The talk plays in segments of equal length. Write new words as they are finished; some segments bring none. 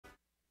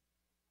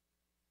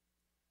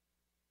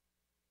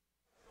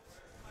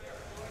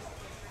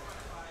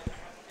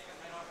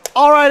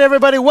All right,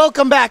 everybody,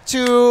 welcome back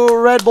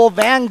to Red Bull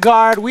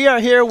Vanguard. We are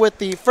here with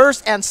the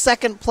first and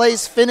second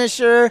place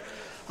finisher.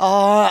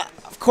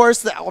 Of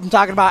course, I'm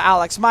talking about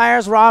Alex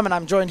Myers, Rom, and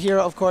I'm joined here,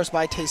 of course,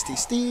 by Tasty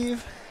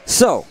Steve.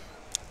 So,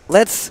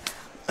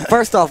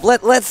 first off,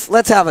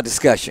 let's have a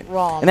discussion.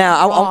 Rom.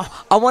 Now,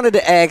 I wanted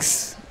to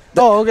ask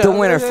the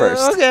winner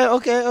first.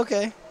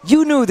 Okay.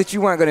 You knew that you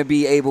weren't going to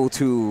be able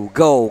to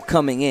go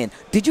coming in.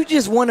 Did you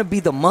just want to be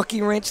the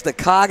monkey wrench, the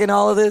cog in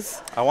all of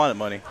this? I wanted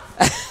money.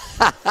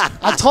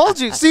 I told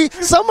you. See,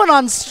 someone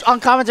on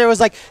commentary was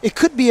like, it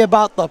could be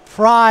about the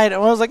pride. And I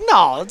was like,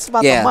 no, it's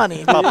about the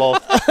money. About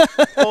both.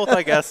 Both,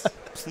 I guess.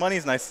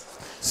 Money's nice.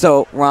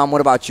 So, Rom, what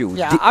about you?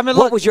 Yeah,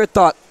 what was your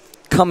thought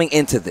coming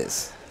into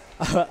this?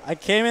 I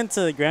came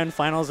into the grand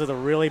finals with a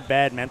really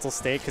bad mental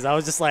state because I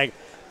was just like,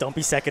 don't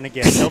be second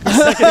again. Don't be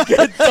second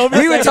again. Don't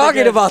be we were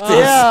talking about this.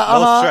 Yeah,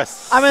 no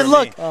stress. I mean,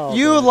 look,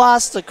 you man.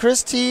 lost to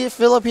Chris T,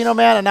 Filipino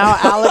man, and now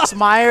Alex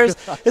Myers.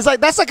 It's like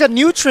that's like a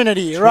new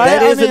trinity, right?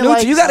 That is a new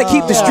trinity. You got to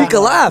keep the streak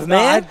alive,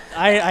 man.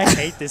 I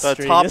hate this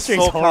streak. Top This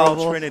streak's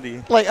horrible.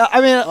 trinity. Like, I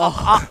mean,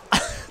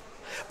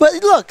 but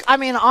look, I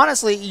mean,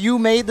 honestly, you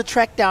made the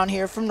trek down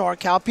here from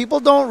NorCal. People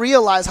don't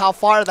realize how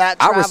far that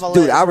travel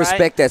is. I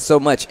respect that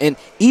so much. And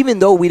even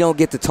though we don't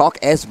get to talk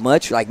as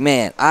much, like,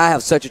 man, I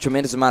have such a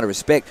tremendous amount of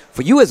respect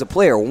for you as a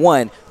player,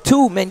 one.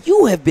 Two, man,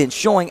 you have been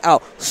showing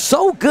out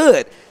so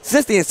good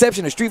since the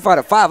inception of Street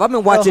Fighter V. I've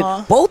been watching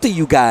both of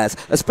you guys,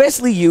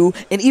 especially you,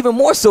 and even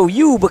more so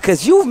you,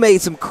 because you've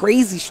made some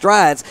crazy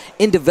strides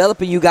in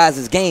developing you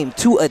guys' game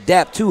to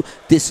adapt to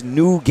this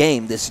new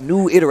game, this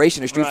new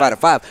iteration of Street Fighter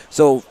V.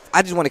 So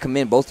I just want to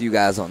commend both of you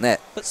guys on that.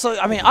 So,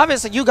 I mean,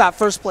 obviously you got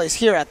first place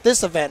here at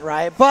this event,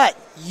 right? But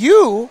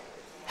you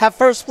have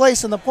first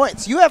place in the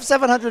points. You have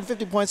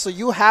 750 points, so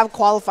you have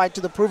qualified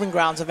to the Proving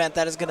Grounds event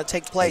that is going to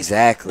take place.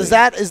 Exactly. Is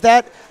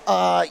that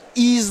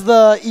ease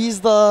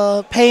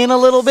the pain a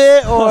little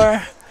bit,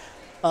 or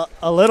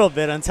a little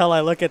bit until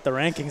I look at the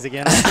rankings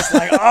again. I'm just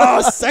like,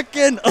 oh,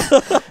 second.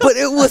 But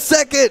it was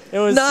second. It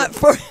was not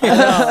first.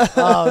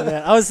 Oh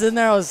man, I was sitting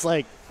there. I was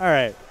like, all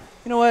right,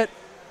 you know what?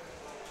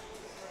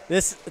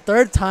 This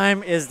third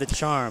time is the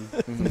charm.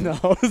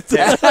 No.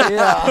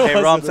 yeah.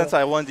 Hey, Rom, since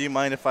I won, do you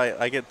mind if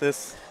I get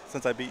this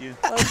since I beat you?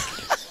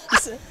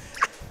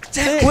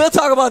 We'll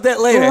talk about that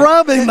later.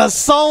 Rubbing the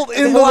salt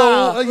into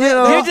the, you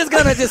know. You're just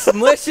going to just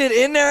smush it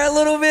in there a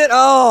little bit?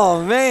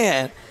 Oh,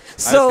 man.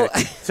 So,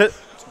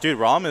 dude,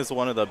 Rom is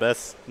one of the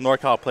best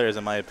NorCal players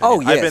in my opinion. Oh,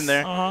 yes. I've been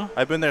there.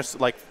 I've been there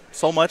like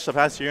so much the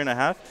past year and a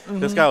half.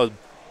 This guy was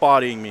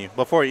bodying me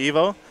before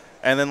Evo.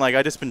 And then like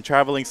I just been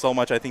traveling so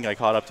much, I think I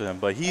caught up to him.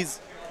 But he's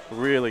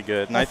really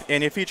good.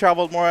 And if he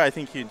traveled more, I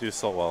think he'd do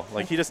so well.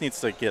 Like he just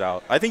needs to get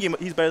out. I think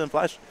he's better than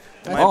Flash.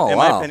 In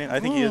my opinion, I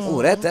think he is.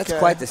 Oh, that's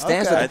quite the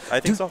stance. I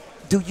think so.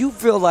 Do you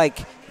feel like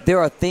there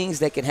are things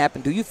that can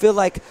happen? Do you feel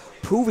like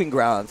Proving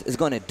Grounds is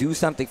going to do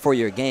something for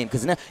your game?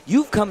 Because now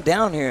you've come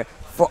down here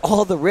for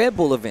all the Red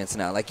Bull events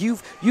now. Like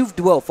you've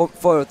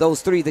for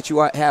those three that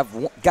you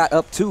have got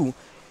up to,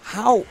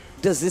 how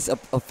does this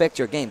affect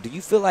your game? Do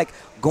you feel like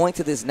going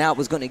to this now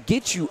was going to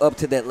get you up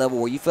to that level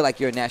where you feel like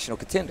you're a national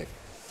contender?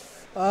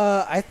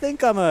 I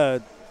think I'm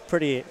a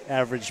pretty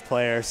average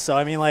player. So,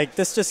 I mean, like,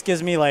 this just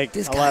gives me, like,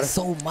 this a guy's lot of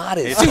so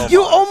modest. So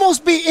you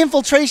almost beat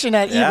Infiltration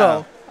at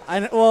Evo.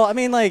 Well, I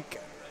mean,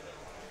 like,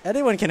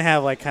 anyone can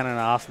have, like, kind of an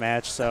off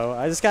match. So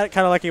I just got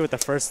kind of lucky with the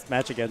first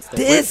match against him.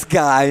 This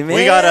guy,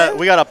 man.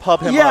 We gotta pub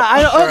him up.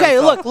 Yeah,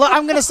 okay, look,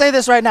 I'm going to say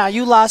this right now.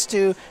 You lost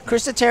to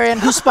Chris Tatarian,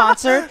 who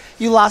sponsored.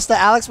 You lost to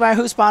Alex Meyer,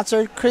 who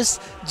sponsored. Chris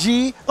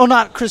G. Oh,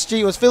 not Chris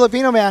G. It was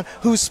Filipino Man,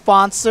 who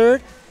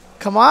sponsored.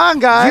 Come on,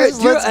 guys.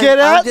 Let's get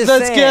out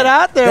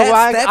there.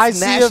 That's I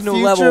see national a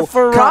future level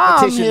for Rom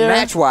competition here.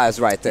 match-wise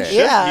right there.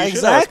 Yeah, you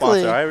exactly. Have a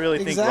sponsor. I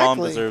really think Rom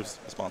deserves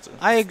a sponsor.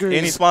 I agree.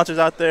 Any sponsors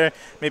out there?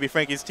 Maybe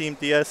Frankie's team,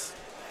 DS.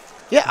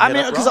 Yeah, I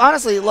mean, because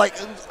honestly, like,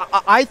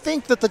 I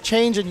think that the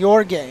change in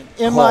your game,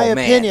 in my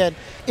opinion,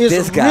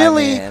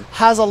 really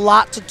has a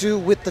lot to do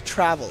with the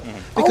travel.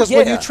 Because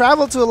when you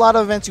travel to a lot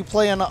of events, you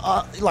play in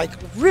like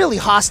really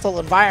hostile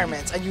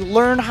environments, and you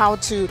learn how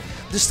to.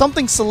 There's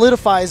something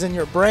solidifies in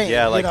your brain.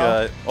 Yeah, like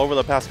over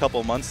the past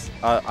couple of months,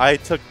 I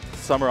took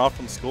summer off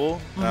from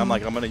school, and I'm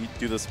like, I'm gonna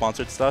do the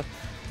sponsored stuff.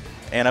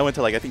 And I went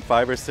to like I think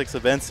 5 or 6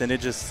 events, and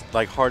it just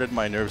like hardened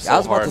my nerves. I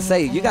was about to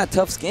say, you got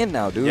tough skin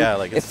now, dude. Yeah,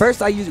 like at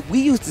first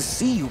we used to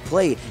see you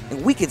play,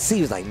 and we could see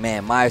you was like,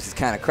 man, Myers is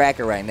kind of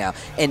cracker right now.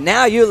 And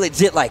now you're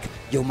legit like,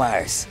 yo,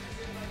 Myers,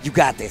 you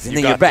got this, and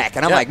then you're back.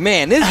 And I'm like,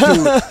 man, this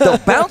dude,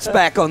 the bounce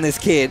back on this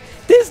kid,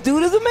 this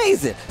dude is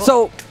amazing.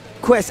 So,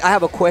 I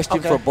have a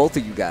question for both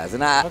of you guys,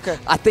 and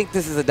I think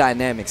this is a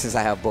dynamic since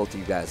I have both of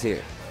you guys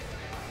here.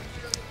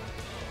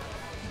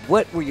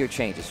 What were your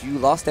changes? You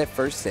lost that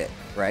first set,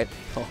 right,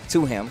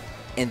 to him,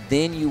 and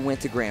then you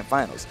went to grand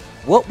finals.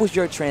 What was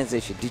your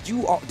transition? Did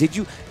you?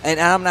 And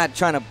I'm not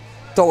trying to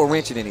throw a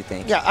wrench in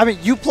anything. Yeah, I mean,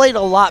 you played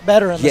a lot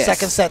better in the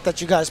second set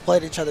that you guys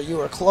played each other. You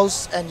were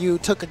close, and you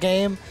took a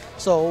game.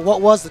 So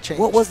what was the change?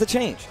 What was the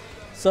change?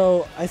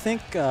 So I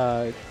think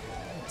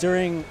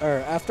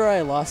after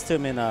I lost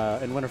him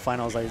in winter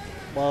finals, I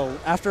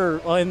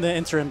in the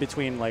interim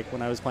between like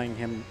when I was playing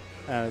him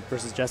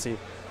versus Jesse,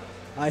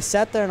 I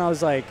sat there and I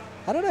was like,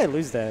 how did I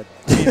lose that?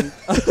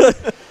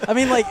 I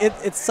mean, like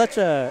it's such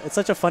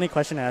a funny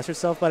question to ask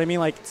yourself, but I mean,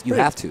 like you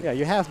have to. Yeah,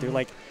 you have to.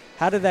 Like,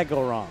 how did that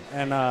go wrong?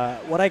 And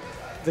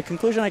the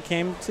conclusion I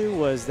came to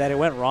was that it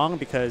went wrong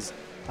because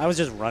I was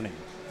just running.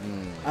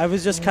 I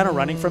was just kind of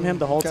running from him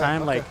the whole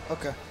time. Like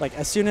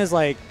as soon as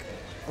like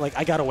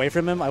I got away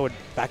from him, I would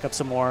back up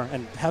some more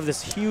and have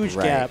this huge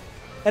gap.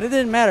 And it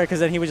didn't matter because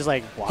then he would just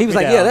like walk He was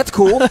me like, down. yeah, that's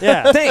cool.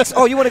 Yeah. Thanks.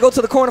 Oh, you want to go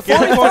to the corner?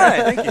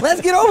 Fine. Let's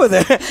get over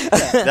there.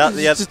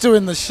 Just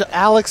doing the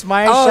Alex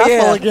Myers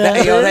shuffle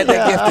again. That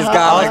gift is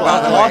gone.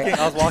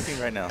 I was walking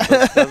right now.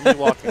 That's me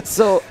walking.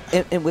 So,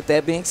 and with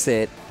that being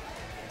said,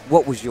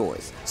 what was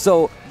yours?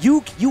 So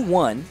you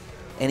won,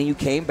 and then you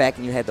came back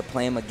and you had to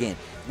play him again.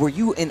 Were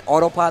you in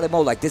autopilot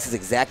mode, like this is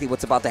exactly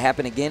what's about to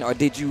happen again, or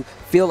did you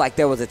feel like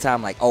there was a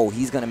time like, oh,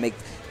 he's going to make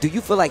 – do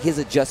you feel like his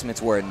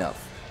adjustments were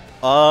enough?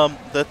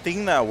 The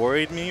thing that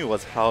worried me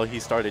was how he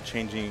started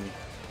changing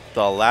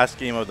the last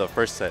game of the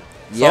first set.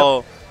 Yep.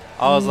 So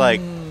I was like,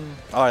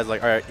 all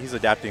right, he's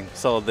adapting.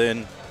 So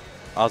then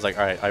I was like,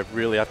 all right, I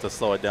really have to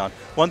slow it down.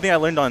 One thing I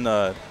learned on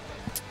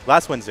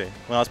last Wednesday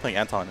when I was playing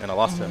Anton and I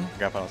lost him in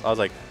Grand Finals, I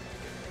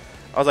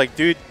was like,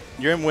 dude,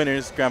 you're in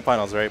winners Grand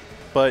Finals, right?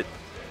 But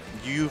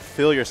you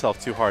feel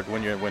yourself too hard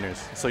when you're in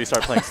winners, so you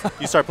start playing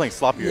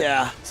sloppier.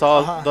 Yeah.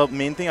 So the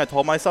main thing I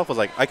told myself was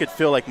like I could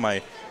feel like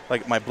my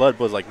blood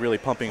was like really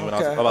pumping when I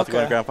was about to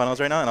go to Grand Finals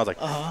right now, and I was like,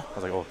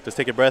 oh, just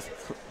take a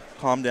breath,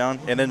 calm down.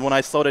 And then when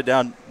I slowed it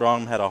down,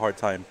 Braum had a hard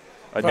time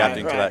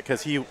adapting to that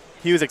because he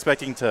was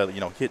expecting to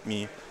hit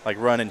me, like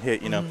run and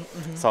hit,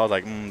 So I was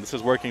like, this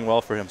is working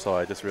well for him. So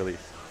I just really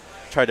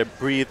tried to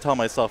breathe, tell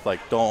myself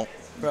like don't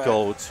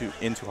go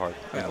in too hard.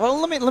 Well,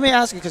 let me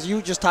ask you, because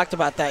you just talked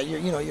about that.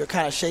 You're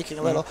kind of shaking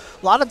a little.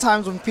 A lot of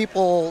times when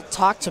people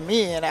talk to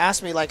me and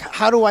ask me like,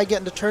 how do I get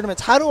into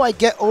tournaments? How do I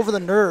get over the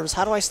nerves?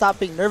 How do I stop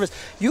being nervous?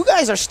 You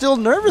guys are still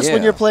nervous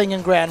when you're playing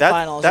in Grand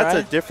Finals, that's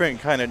right? a different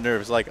kind of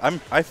nerves. Like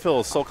I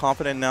feel so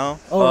confident now.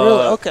 Oh,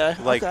 really? Okay.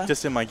 Like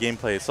just in my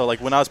gameplay. So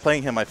like when I was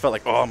playing him, I felt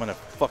like, oh, I'm gonna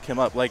fuck him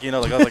up. Like I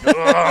was like,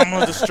 oh, I'm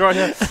gonna destroy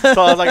him.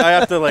 So I was like, I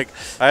had to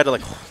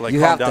you calm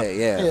have down. to,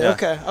 yeah.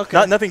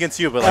 Okay. Nothing against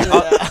you, but like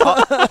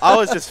I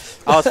was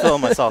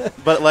feeling myself.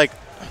 But like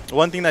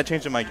one thing that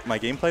changed in my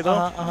gameplay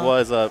though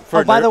was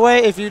for by the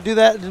way, if you do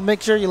that,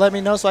 make sure you let me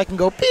know so I can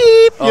go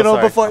beep.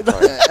 Sorry, before.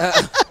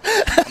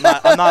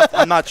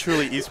 I'm not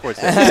truly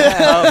esports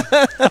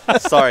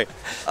yet. Sorry.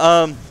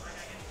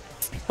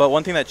 But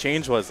one thing that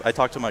changed was I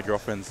talked to my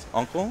girlfriend's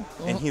uncle,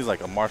 and he's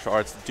like a martial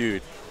arts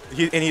dude.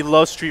 He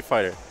loves Street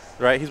Fighter,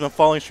 right? He's been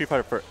following Street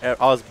Fighter for.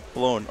 I was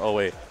blown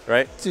away,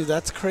 right? Dude,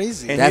 that's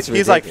crazy. And that's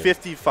he's like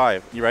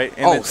 55, right?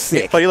 And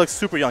sick. But he looks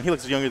super young. He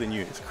looks younger than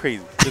you. It's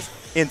crazy. It's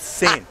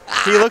insane.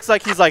 He looks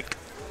like he's like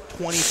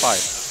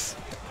 25.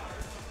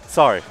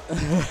 Sorry.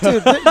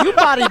 Dude, you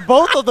body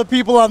both of the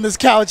people on this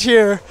couch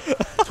here.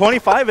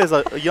 25 is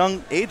a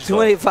young age.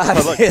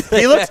 25. Look,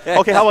 he looks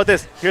okay. How about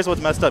this? Here's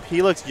what's messed up.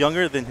 He looks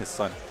younger than his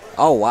son.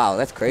 Oh wow,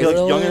 that's crazy. He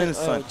looks younger than his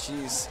son. Oh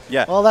jeez.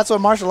 Yeah. Well, that's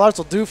what martial arts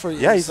will do for you.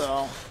 Yeah.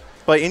 So.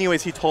 But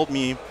anyways, he told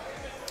me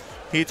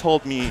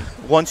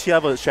once you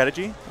have a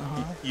strategy,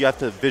 you have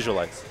to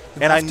visualize.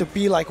 You have to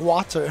be like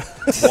water.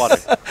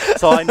 Water.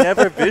 So I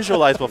never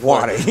visualized before.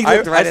 Water. He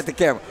looked right at the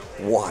camera.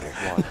 Water.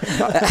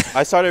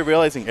 I started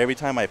realizing every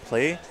time I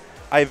play,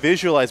 I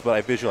visualize, but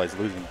I visualize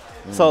losing.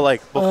 So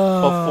like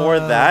before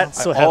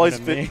that, I always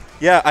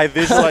I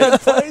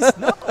visualized.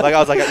 Like I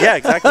was like, yeah,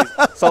 exactly.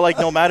 So like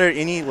no matter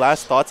any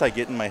last thoughts I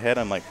get in my head,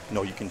 I'm like,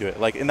 no, you can do it.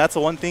 Like, and that's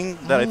the one thing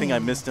that I think I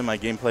missed in my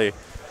gameplay.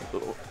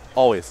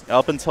 Always,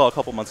 up until a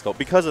couple months ago,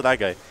 because of that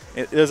guy.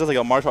 It was just like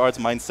a martial arts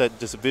mindset,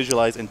 just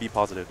visualize and be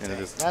positive. And it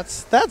just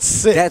that's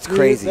sick. That's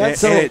crazy.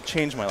 And it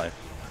changed my life.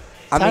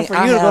 Time for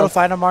you to go to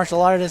find a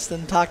martial artist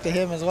and talk to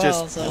him as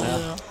well.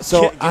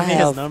 So give me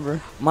his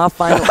number. My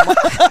final.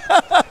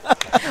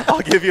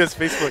 I'll give you his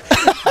Facebook.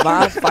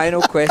 My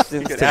final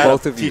questions to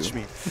both of you. Teach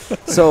me.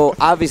 So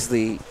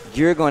obviously,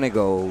 you're going to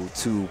go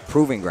to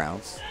Proving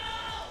Grounds.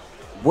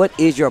 What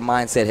is your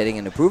mindset heading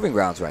into Proving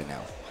Grounds right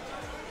now?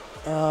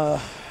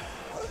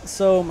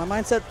 So my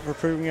mindset for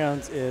Proving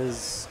Grounds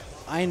is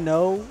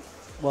I'll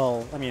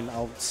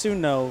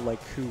soon know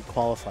like who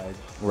qualified.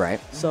 Right.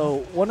 So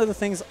one of the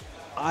things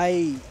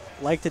I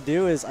like to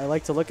do is I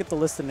like to look at the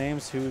list of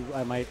names who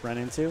I might run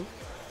into,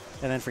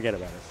 and then forget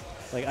about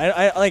it. Like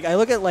I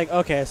look at like,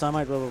 okay, so I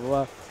might blah blah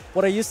blah.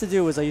 What I used to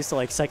do was I used to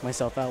like psych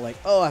myself out, like,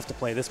 oh, I have to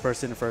play this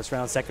person in the first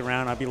round, second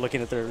round. I'd be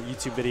looking at their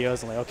YouTube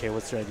videos and like, okay,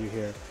 what should I do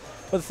here?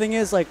 But the thing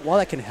is, like, while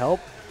that can help,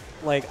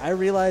 like I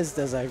realized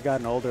as I've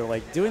gotten older,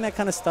 like doing that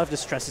kind of stuff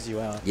just stresses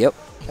you out. Yep.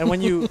 And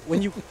when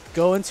you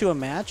go into a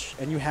match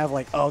and you have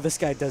like, oh, this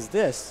guy does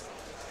this,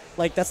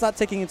 like that's not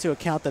taking into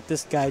account that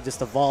this guy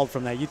just evolved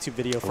from that YouTube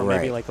video from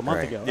maybe like a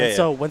month ago. Yeah,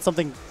 so when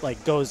something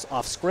like goes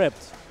off script,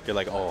 you're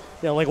like, oh.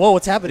 Yeah, like, whoa,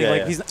 what's happening?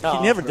 Yeah, like yeah.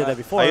 He never did that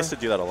before. I used to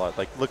do that a lot.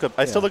 Like look up.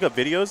 I still look up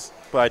videos,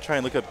 but I try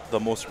and look up the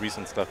most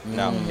recent stuff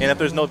now. And if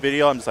there's no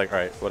video, I'm just like, all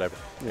right, whatever.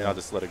 And I'll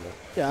just let it go.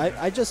 Yeah,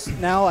 I just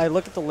now I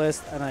look at the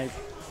list and I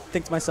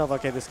think to myself,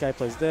 okay, this guy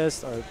plays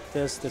this or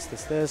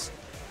this,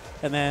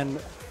 and then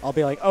I'll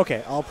be like,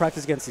 okay, I'll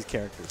practice against these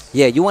characters.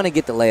 Yeah, you want to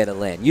get the lay of the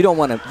land. You don't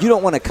want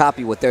to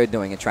copy what they're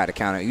doing and try to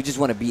counter. You just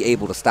want to be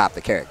able to stop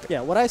the character. Yeah,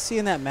 what I see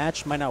in that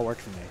match might not work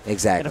for me.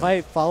 Exactly. And if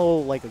I follow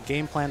like a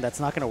game plan that's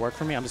not going to work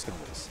for me, I'm just going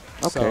to lose.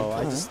 Okay. So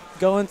I just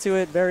go into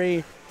it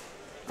very,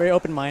 very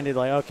open-minded.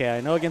 Like, okay,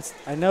 I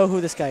know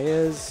who this guy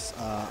is.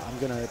 I'm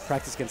going to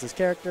practice against this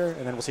character,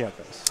 and then we'll see how it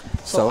goes.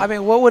 So, I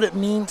mean, what would it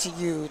mean to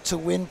you to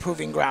win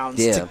Proving Grounds,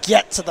 to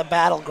get to the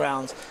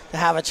Battlegrounds, to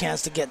have a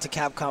chance to get to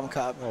Capcom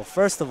Cup? Well,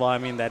 first of all, I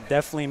mean, that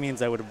definitely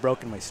means I would have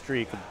broken my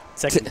streak of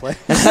second place.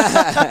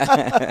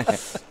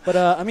 But,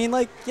 I mean,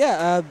 like,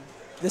 yeah,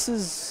 this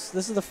is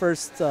the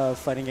first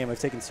fighting game I've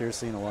taken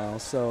seriously in a while.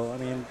 So, I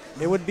mean,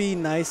 it would be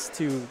nice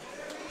to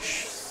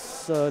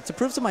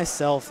prove to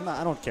myself,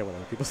 I don't care what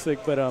other people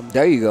think, but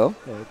there you go.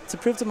 To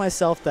prove to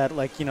myself that,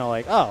 like, you know,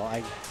 like,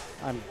 oh,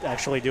 I'm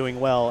actually doing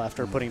well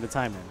after putting the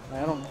time in.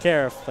 I don't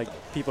care if like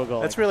people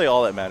go. That's like, really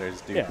all that matters,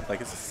 dude. Yeah.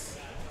 Like it's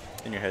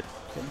in your head.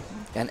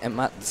 And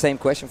my same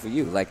question for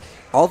you. Like,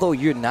 although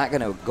you're not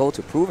gonna go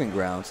to Proving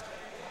Grounds,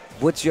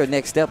 what's your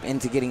next step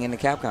into getting into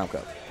Capcom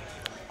Cup?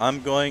 I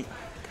can't believe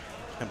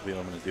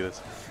I'm gonna do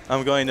this.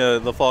 I'm going to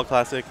the Fall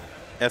Classic,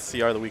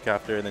 SCR the week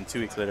after, and then 2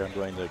 weeks later I'm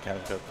going to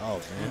Capcom Cup. Oh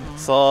man.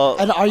 So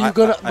and are you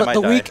gonna? But the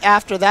week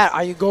after that,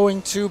 are you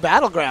going to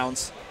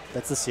Battlegrounds?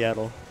 That's the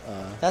Seattle.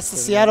 That's the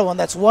Seattle one.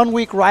 That's 1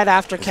 week right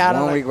after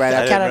Canada. 1 week right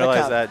after Canada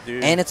Cup. That,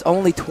 dude. And it's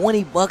only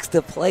 $20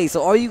 to play.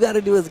 So all you got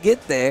to do is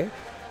get there,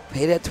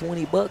 pay that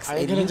 $20, are you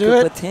and gonna you do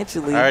could it?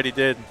 Potentially. I already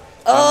did.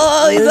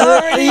 Oh, he's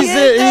already he's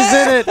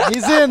in it.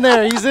 He's in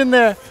there. He's in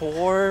there.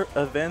 4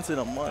 events in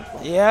a month.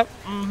 Yep.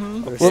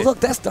 Well, look,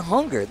 that's the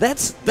hunger.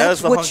 That's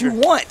what you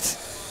want.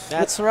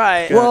 That's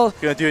right.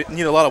 Gonna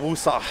need a lot of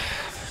woosah.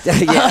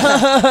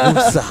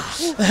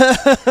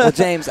 Well,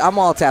 James, I'm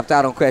all tapped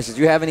out on questions.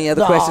 You have any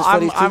other questions for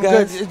these two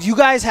guys? Good. Do you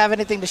guys have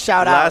anything to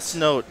shout out? Last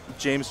note,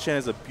 James Chen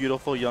is a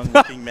beautiful,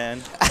 young-looking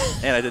man,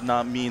 and I did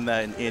not mean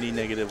that in any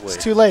negative way.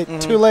 It's too late.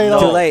 Too late.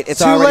 Too late.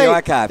 It's already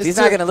archived. He's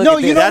not going to look at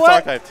this. You know That's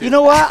what? archived too. You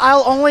know what?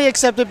 I'll only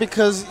accept it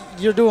because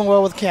you're doing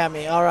well with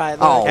Cammy. All right.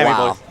 Oh,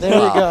 wow. There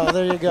you go.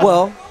 There you go.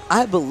 Well,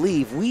 I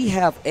believe we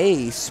have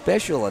a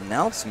special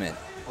announcement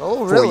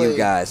for you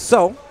guys.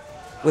 So,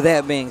 with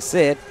that being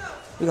said,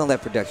 we're going to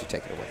let production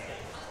take it away.